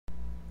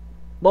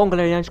Bom,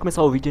 galera, antes de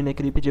começar o vídeo, né,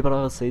 queria pedir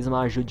pra vocês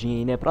uma ajudinha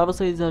aí, né, pra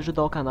vocês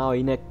ajudar o canal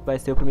aí, né, vai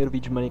ser o primeiro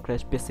vídeo de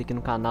Minecraft PC aqui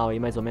no canal aí,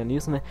 mais ou menos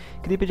isso, né.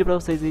 Queria pedir pra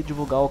vocês aí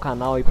divulgar o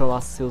canal aí pra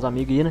seus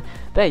amigos aí, né.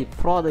 Véi,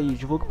 foda aí,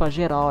 divulga pra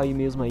geral aí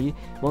mesmo aí.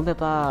 Vamos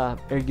tentar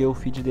erguer o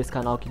feed desse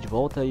canal aqui de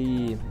volta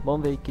e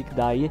vamos ver o que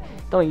dá aí.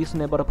 Então é isso,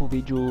 né, bora pro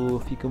vídeo,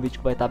 fica um vídeo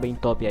que vai estar bem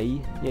top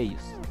aí, e é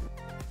isso.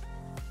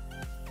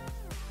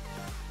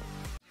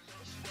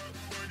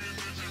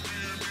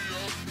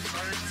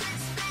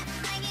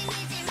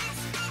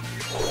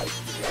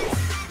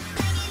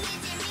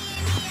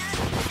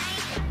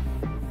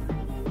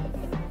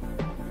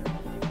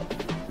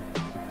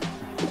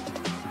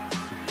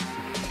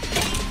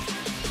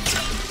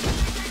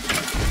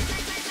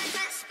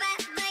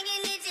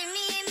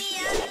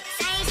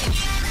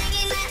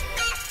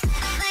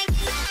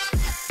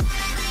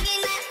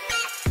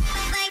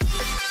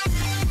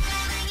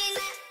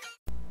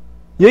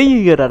 E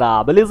aí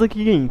galera, beleza?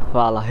 Aqui quem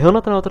fala é o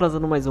Natanaeel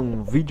trazendo mais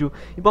um vídeo.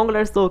 E bom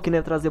galera, estou aqui,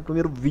 né, trazer o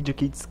primeiro vídeo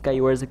aqui de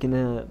Skywars aqui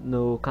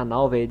no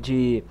canal, velho,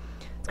 de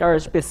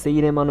Skywars PC,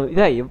 né, mano. E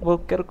velho, eu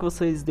quero que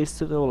vocês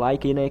deixem seu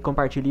like aí, né, e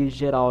compartilhem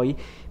geral aí.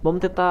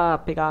 Vamos tentar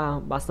pegar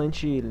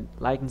bastante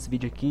like nesse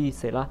vídeo aqui,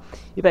 sei lá.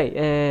 E velho,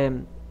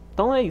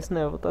 então é isso,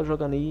 né, eu vou estar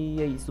jogando aí,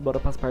 e é isso, bora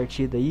pras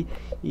partidas aí.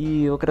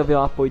 E eu quero ver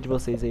o apoio de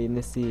vocês aí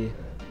nesse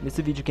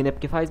vídeo aqui, né,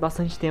 porque faz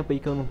bastante tempo aí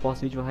que eu não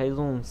posto vídeo, faz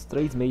uns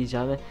 3 meses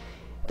já, né.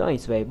 Então é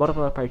isso, velho. Bora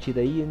pra partida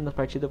aí. Na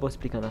partida eu vou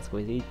explicando as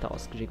coisas aí e tal,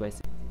 que jeito vai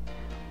ser.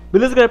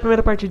 Beleza, galera?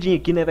 Primeira partidinha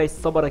aqui, né, velho?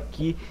 Só bora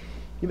aqui.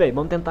 E, velho,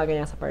 vamos tentar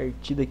ganhar essa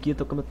partida aqui. Eu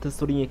tô com uma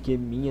texturinha aqui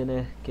minha,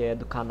 né? Que é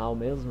do canal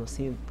mesmo,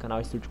 assim, do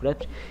canal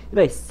StudiCraft. E,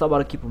 velho, só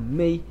bora aqui pro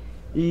meio.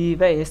 E,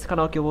 velho, esse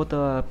canal que eu vou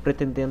tá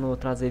pretendendo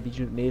trazer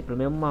vídeo nele pelo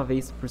menos uma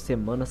vez por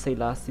semana, sei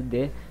lá, se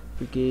der.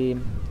 Porque,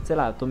 sei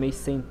lá, eu tô meio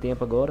sem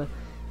tempo agora.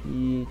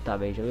 E tá,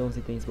 velho, já vi uns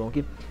itens bons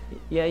aqui.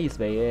 E é isso,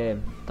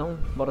 velho, então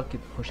bora aqui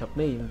puxar pro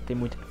meio, não tem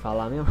muito o que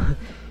falar mesmo.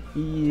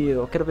 E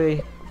eu quero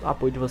ver o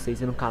apoio de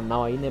vocês aí no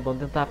canal aí, né, vamos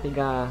tentar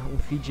pegar um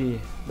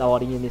feed da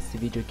horinha nesse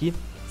vídeo aqui.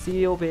 Se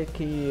eu ver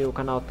que o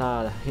canal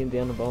tá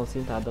rendendo bom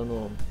assim, tá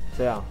dando,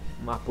 sei lá,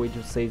 um apoio de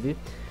vocês aí,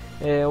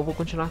 eu vou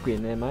continuar com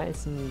ele, né, mas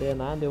se não der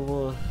nada eu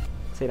vou,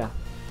 sei lá,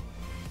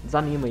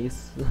 desanima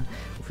isso.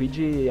 O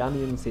feed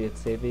anima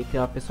você vê que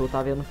a pessoa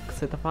tá vendo o que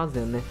você tá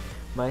fazendo, né.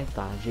 Mas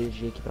tá,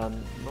 GG aqui pra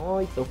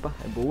nós, opa,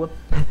 é boa.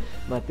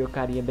 Matei o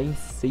carinha bem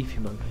safe,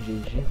 mano,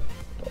 GG.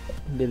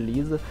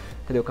 Beleza,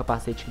 cadê o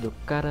capacete do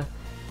cara?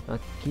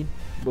 Aqui,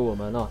 boa,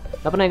 mano, ó.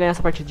 Dá pra ganhar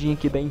essa partidinha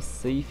aqui bem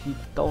safe e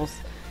tal.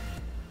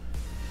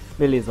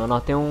 Beleza, mano, ó,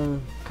 tem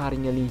um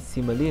carinha ali em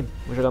cima ali.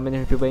 Vou jogar meu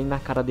NP bem na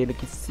cara dele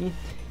aqui sim.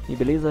 E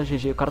beleza,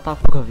 GG, o cara tá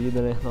com pouca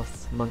vida, né,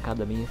 nossa,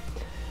 mancada minha.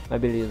 Mas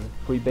beleza,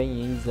 fui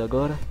bem easy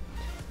agora.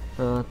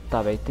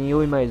 Tá, velho, tem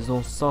eu e mais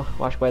um só.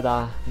 Eu acho que vai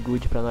dar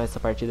good pra nós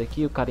essa partida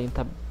aqui. O carinha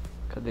tá...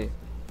 cadê?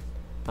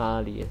 Ah,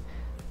 ali.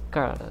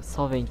 Cara,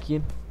 só vem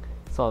aqui.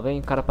 Só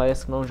vem, o cara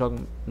parece que não joga...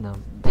 não.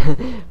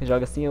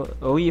 Joga assim,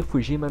 eu ia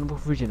fugir, mas não vou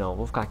fugir não.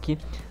 Vou ficar aqui.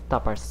 Tá,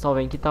 parça, só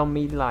vem aqui, tá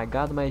meio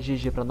lagado, mas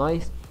GG pra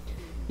nós.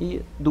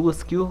 E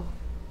 2 kills.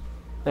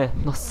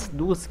 Nossa,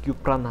 2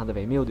 kills pra nada,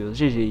 velho. Meu Deus,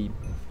 GG aí.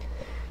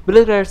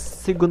 Beleza, galera,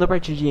 segunda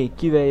partidinha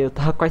aqui, velho, eu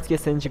tava quase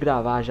esquecendo de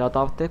gravar já, eu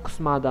tava até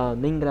acostumado a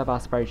nem gravar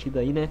as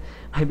partidas aí, né,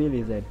 mas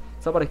beleza, velho,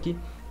 só por aqui.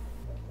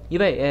 E,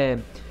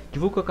 velho,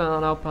 divulga o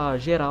canal pra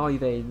geral aí,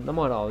 velho, na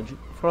moral,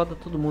 frota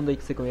todo mundo aí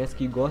que você conhece,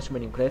 que gosta de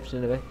Minecraft,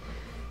 né, velho.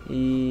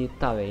 E,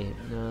 tá, velho,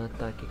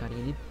 tá aqui,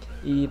 carinha ali.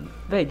 E,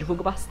 velho,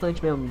 divulga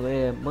bastante mesmo,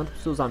 manda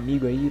pros seus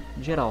amigos aí,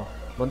 geral.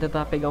 Vamos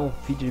tentar pegar um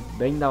feed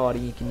bem da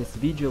horinha aqui nesse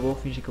vídeo, eu vou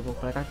fingir que eu vou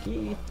colocar aqui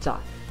e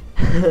tchau.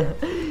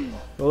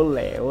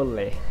 Olé,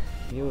 olé.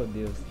 Meu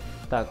Deus.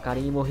 Tá, o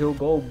carinha morreu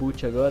igual o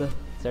boot agora.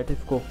 Certo? Ele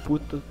ficou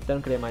puto, até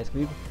não querer mais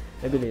comigo.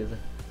 Mas beleza.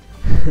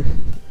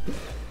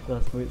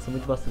 Nossa, sou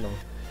muito vacilão.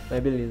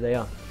 Mas beleza, aí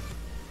ó.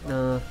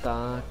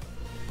 Tá.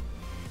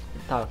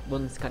 Tá,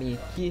 vamos nesse carinha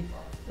aqui.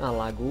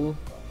 Lagou.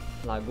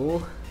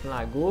 Lagou.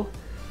 Lagou.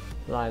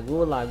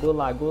 Lagou, lagou,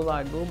 lagou,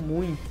 lagou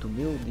muito.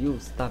 Meu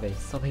Deus. Tá, velho.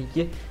 Só vem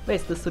aqui. Véi,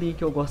 essa texturinha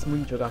aqui eu gosto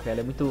muito de jogar,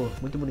 velho. É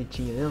muito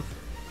bonitinha mesmo.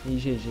 E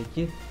GG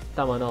aqui.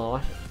 Tá, mano, ó.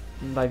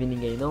 Não vai vir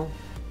ninguém não.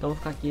 Então vou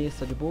ficar aqui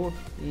só de boa.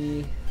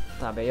 E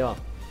tá, velho, ó.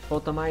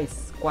 Falta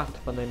mais 4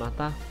 pra nós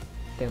matar.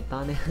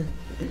 Tentar, né?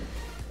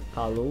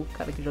 Falou, o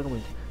cara que joga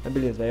muito. Mas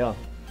beleza, velho,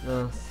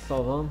 ó.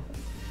 Só vamos.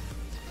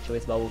 Deixa eu ver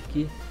esse baú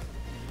aqui.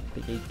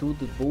 Peguei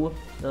tudo, boa.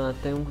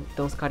 Tem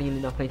uns carinhos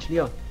ali na frente ali,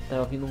 ó.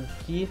 Tá vindo um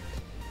aqui.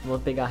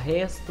 Vamos pegar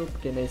resto,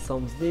 porque nós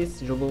somos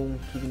desses. Jogou um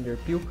Kinder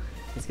Pill.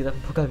 Esse aqui tá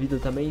com pouca vida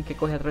também. Quer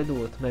correr atrás do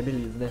outro, mas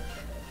beleza, né?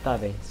 Tá,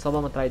 velho, só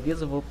vamos atrás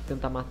deles, eu vou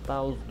tentar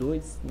matar os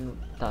dois.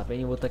 Tá,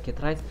 vem o outro aqui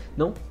atrás.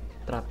 Não,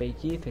 trapei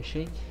aqui,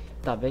 fechei.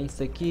 Tá, vem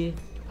isso aqui.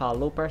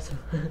 Falou, parça.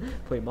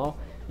 Foi mal.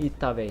 E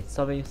tá, velho,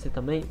 só vem você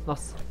também.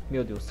 Nossa,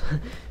 meu Deus.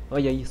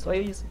 Olha isso, olha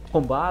isso.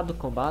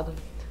 Combado.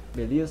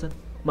 Beleza.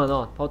 Mano,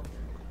 ó, falta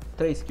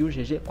 3 kills,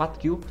 GG, 4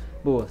 kills.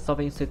 Boa, só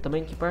vem você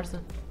também aqui,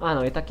 parça. Ah,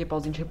 não, ele tá aqui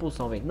pauzinho de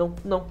repulsão, velho.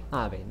 Não.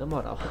 Ah, velho, na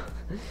moral.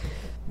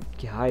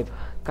 Que raiva.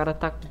 O cara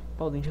tá com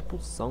pauzinho de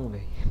repulsão,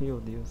 velho. Meu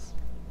Deus.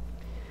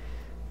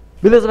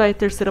 Beleza, vai,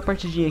 terceira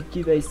partidinha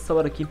aqui, velho, essa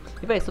hora aqui.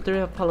 E, velho, só tô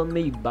falando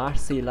meio baixo,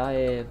 sei lá,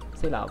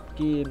 sei lá,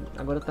 porque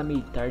agora tá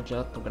meio tarde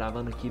já, tô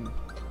gravando aqui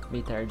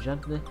meio tarde já,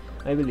 né?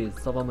 Aí,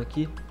 beleza, só vamos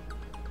aqui.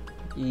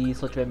 E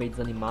se eu tiver meio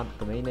desanimado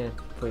também, né?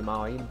 Foi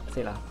mal aí,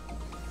 sei lá.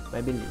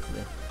 Mas beleza,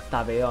 né?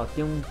 Tá, velho, ó,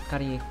 tem um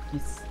carinha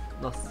aqui.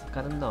 Nossa, o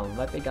cara não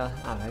vai pegar.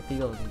 Ah, vai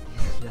pegar os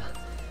itens já.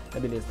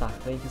 Mas beleza, tá,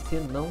 vem que você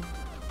não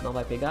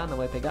vai pegar, não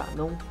vai pegar,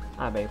 não.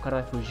 Ah, velho, o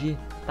cara vai fugir.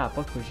 Tá,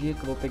 pode fugir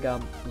que eu vou pegar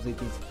os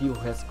itens aqui, o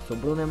resto que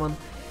sobrou, né, mano?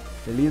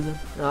 Beleza?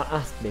 Ah,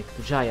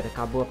 aspecto, já era,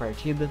 acabou a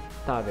partida.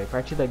 Tá, velho,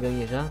 partida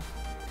ganha já.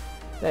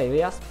 Velho,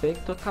 e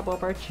aspecto acabou a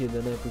partida,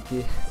 né?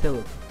 Porque, sei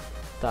lá.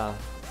 Tá,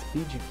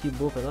 speed aqui,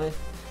 boa pra nós.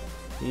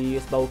 E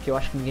esse baú que eu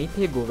acho que ninguém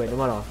pegou, velho, na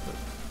moral.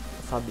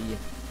 Eu sabia.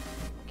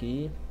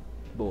 Aqui,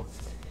 boa.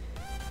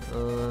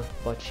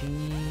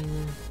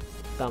 Botinha.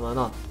 Tá,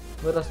 mano, ó.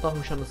 Vou dar só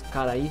rushando os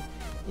caras aí.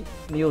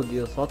 Meu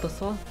Deus, falta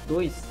só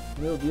 2.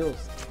 Meu Deus.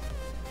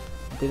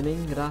 Não teve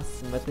nem graça,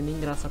 não vai ter nem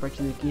graça a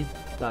partida aqui.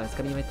 Tá, esse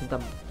carinha vai tentar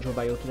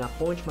jogar eu aqui na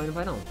ponte, mas não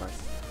vai não,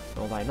 parça.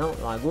 Não vai não,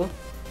 lagou.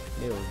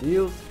 Meu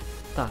Deus.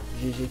 Tá,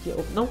 GG aqui.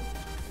 Oh, não,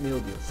 meu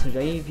Deus,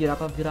 já ia virar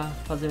pra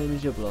fazer um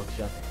MG Block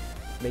já.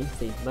 Bem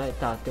safe, mas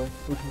tá, tem um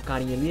último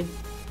carinha ali.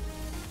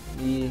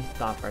 E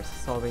tá, parça,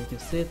 salva aqui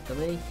você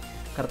também.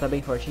 O cara tá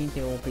bem fortinho,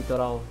 tem um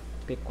peitoral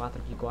P4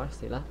 aqui que eu acho,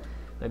 sei lá.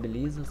 Mas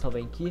beleza, salva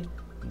aqui.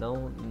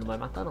 Não vai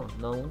matar não,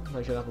 não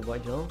vai jogar pro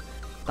bode não.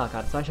 Tá,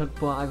 cara, você vai jogar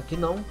pro água aqui?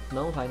 Não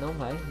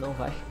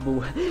vai.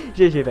 Boa.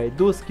 GG, velho,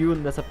 2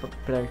 kills nessa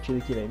partida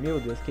aqui, velho. Meu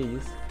Deus, que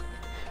isso.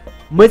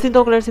 Mas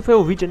então, galera, esse foi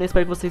o vídeo, né?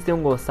 Espero que vocês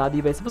tenham gostado.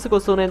 E, véio, se você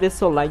gostou, né, deixa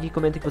seu like e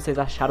comenta o que vocês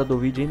acharam do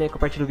vídeo aí, né?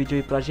 Compartilha o vídeo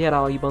aí pra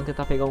geral aí. Vamos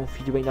tentar pegar um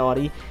feed bem da hora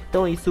aí.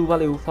 Então é isso,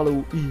 valeu,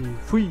 falou e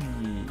fui!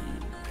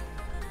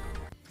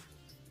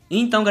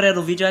 Então, galera,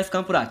 o vídeo vai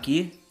ficando por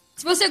aqui.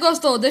 Se você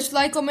gostou, deixa o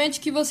like e comente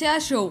o que você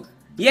achou.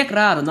 E é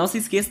claro, não se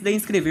esqueça de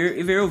inscrever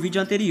e ver o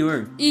vídeo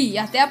anterior. E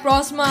até a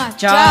próxima.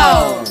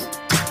 Tchau!